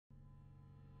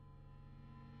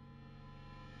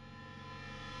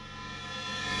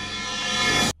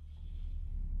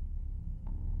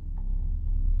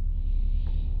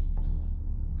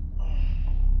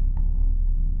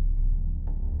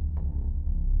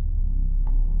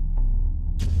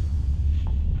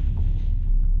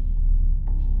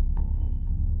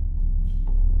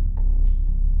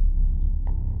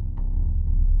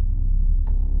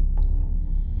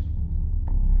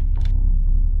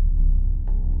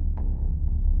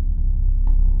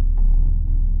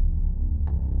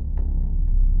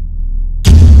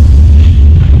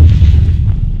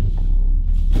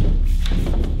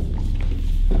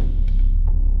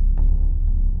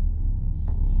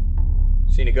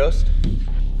ghost?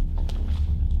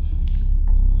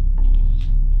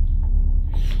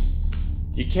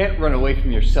 You can't run away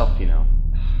from yourself, you know.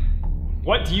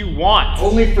 What do you want?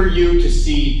 Only for you to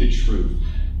see the truth.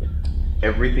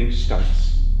 Everything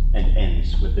starts and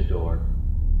ends with the door.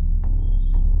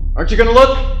 Aren't you gonna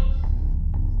look?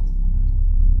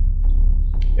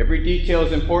 Every detail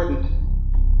is important.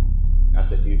 Not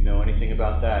that you'd know anything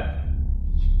about that.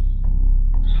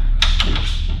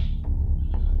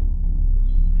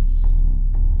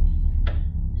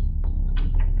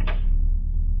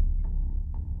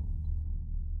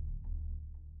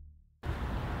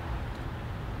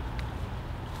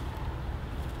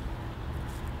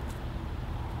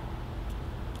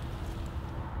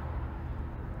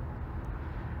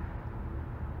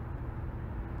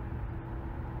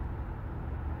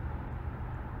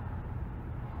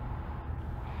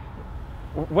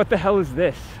 What the hell is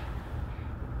this?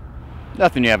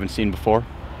 Nothing you haven't seen before.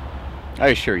 I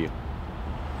assure you.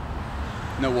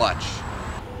 Now watch.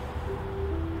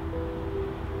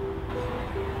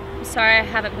 I'm sorry I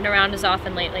haven't been around as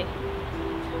often lately.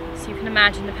 As you can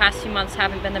imagine, the past few months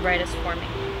haven't been the brightest for me.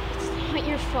 It's not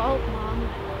your fault, Mom.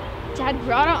 Dad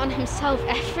brought it on himself,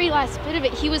 every last bit of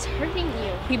it. He was hurting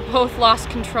you. We both lost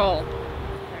control.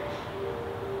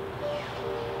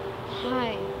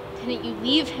 Why didn't you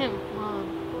leave him, Mom?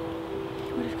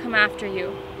 He would have come after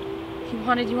you. He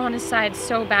wanted you on his side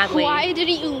so badly. Why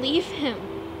didn't you leave him?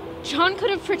 John could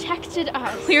have protected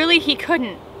us. Clearly he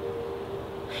couldn't.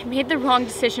 I made the wrong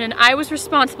decision, and I was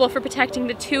responsible for protecting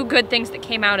the two good things that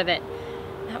came out of it.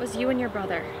 That was you and your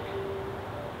brother.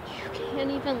 You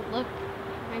can't even look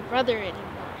at my brother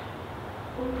anymore.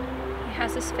 He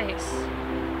has his face.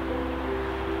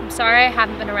 I'm sorry I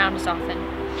haven't been around as often.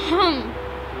 Mom,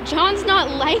 John's not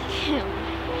like him.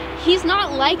 He's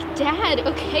not like Dad,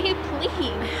 okay?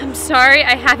 Please. I'm sorry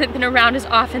I haven't been around as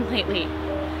often lately.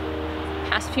 The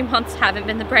past few months haven't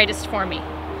been the brightest for me.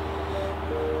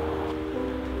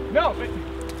 No,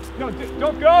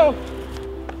 don't go!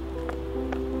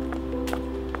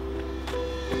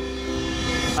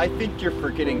 I think you're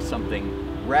forgetting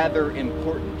something rather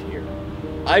important here.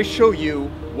 I show you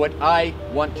what I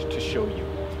want to show you,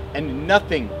 and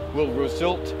nothing will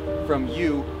result from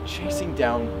you chasing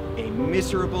down a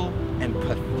miserable and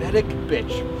pathetic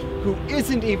bitch who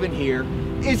isn't even here,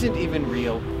 isn't even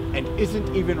real, and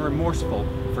isn't even remorseful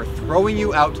for throwing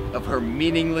you out of her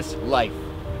meaningless life.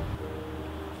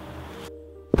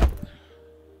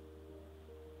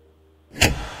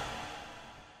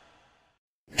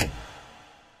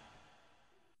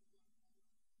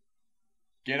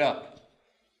 Get up.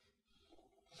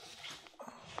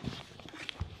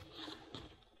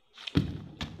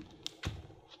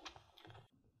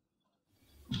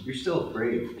 You're still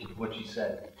afraid of what she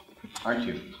said, aren't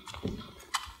you?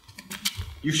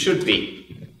 You should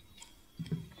be.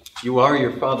 You are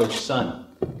your father's son.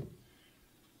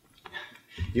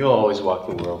 You'll always walk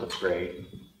the world afraid.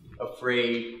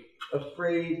 Afraid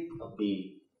of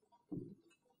the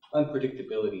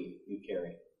unpredictability you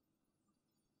carry.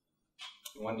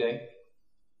 One day,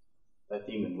 that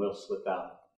demon will slip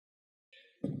out.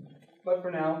 But for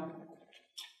now,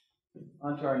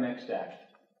 on to our next act.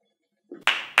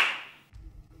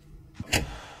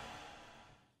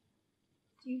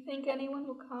 Do you think anyone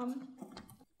will come?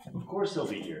 Of course he'll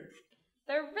be here.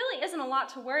 There really isn't a lot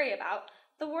to worry about.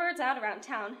 The word's out around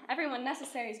town. Everyone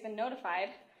necessary's been notified.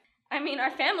 I mean,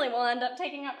 our family will end up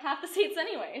taking up half the seats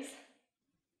anyways.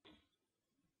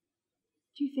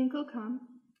 Do you think he'll come?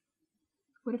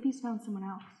 What if he's found someone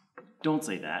else? Don't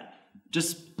say that.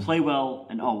 Just play well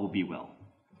and all will be well.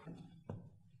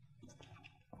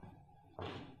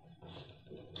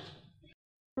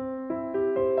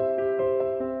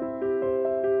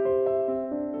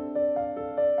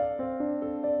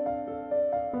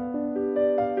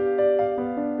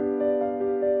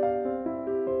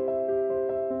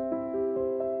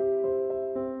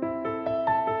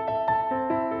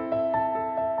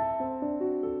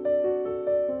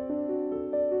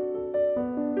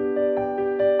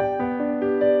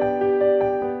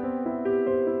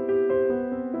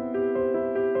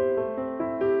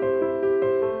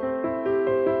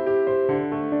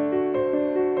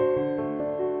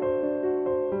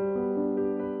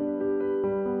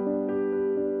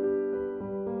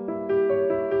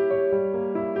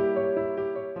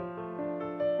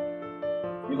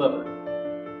 You love her,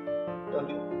 don't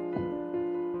you?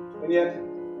 And yet,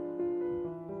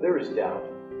 there is doubt.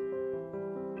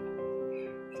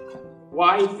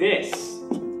 Why this?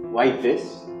 Why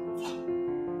this?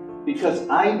 Because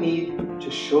I need to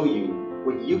show you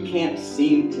what you can't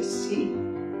seem to see.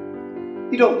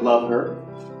 You don't love her,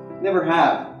 never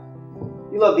have.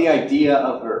 You love the idea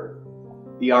of her.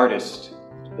 The artist,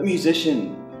 the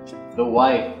musician, the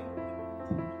wife.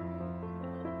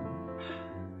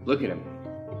 Look at him.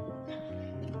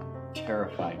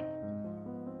 Terrified.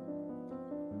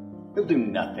 He'll do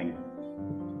nothing.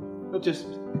 He'll just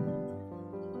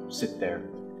sit there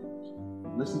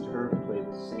and listen to her play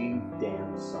the same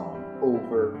damn song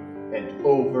over and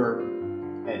over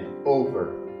and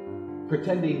over,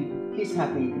 pretending he's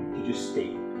happy to just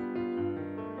stay.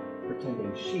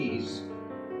 Pretending she's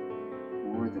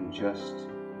more than just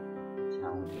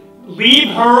talented. Leave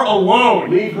her alone!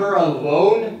 Leave her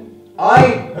alone? I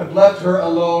have left her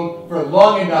alone for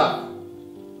long enough.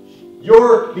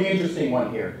 You're the interesting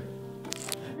one here.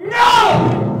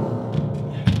 No!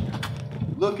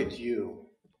 Look at you.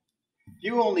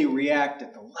 You only react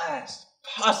at the last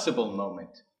possible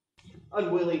moment,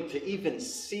 unwilling to even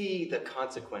see the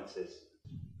consequences.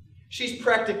 She's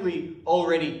practically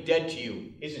already dead to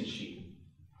you, isn't she?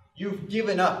 You've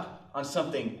given up on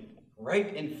something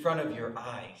right in front of your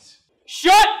eyes.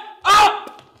 Shut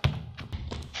up!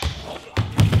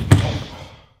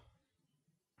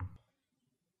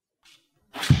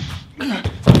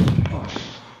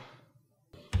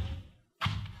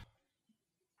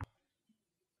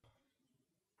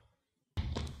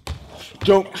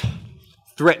 Don't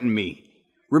threaten me.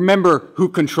 Remember who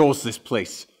controls this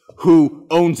place, who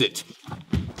owns it.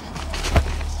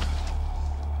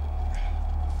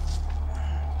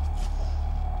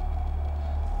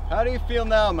 How do you feel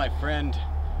now, my friend?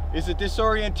 Is the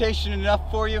disorientation enough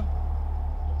for you?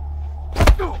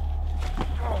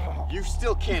 You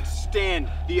still can't stand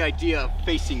the idea of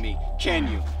facing me, can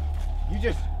you? You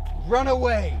just run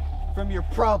away from your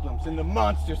problems and the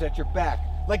monsters at your back,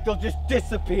 like they'll just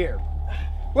disappear.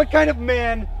 What kind of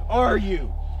man are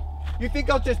you? You think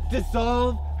I'll just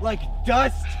dissolve like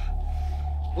dust?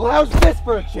 Well, how's this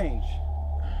for a change?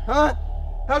 Huh?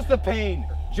 How's the pain,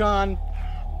 John?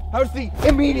 How's the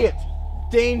immediate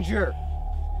danger?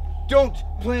 Don't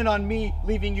plan on me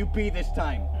leaving you be this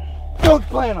time. Don't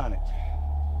plan on it.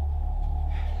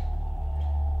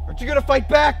 Aren't you gonna fight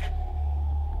back?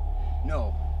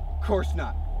 No, of course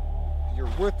not. You're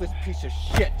a worthless piece of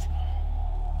shit.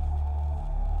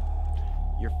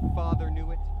 Your father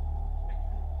knew it.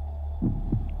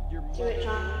 Your Do it,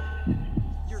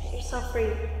 John. Set yourself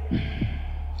free.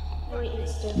 I want you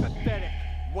to. Pathetic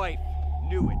wife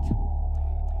knew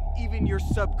it. Even your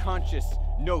subconscious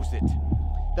knows it.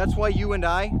 That's why you and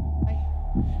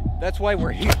that's why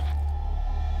we're here.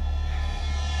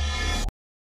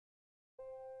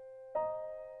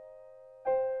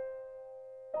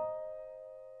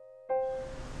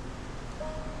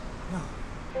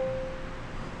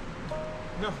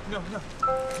 No, no, no,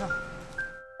 no.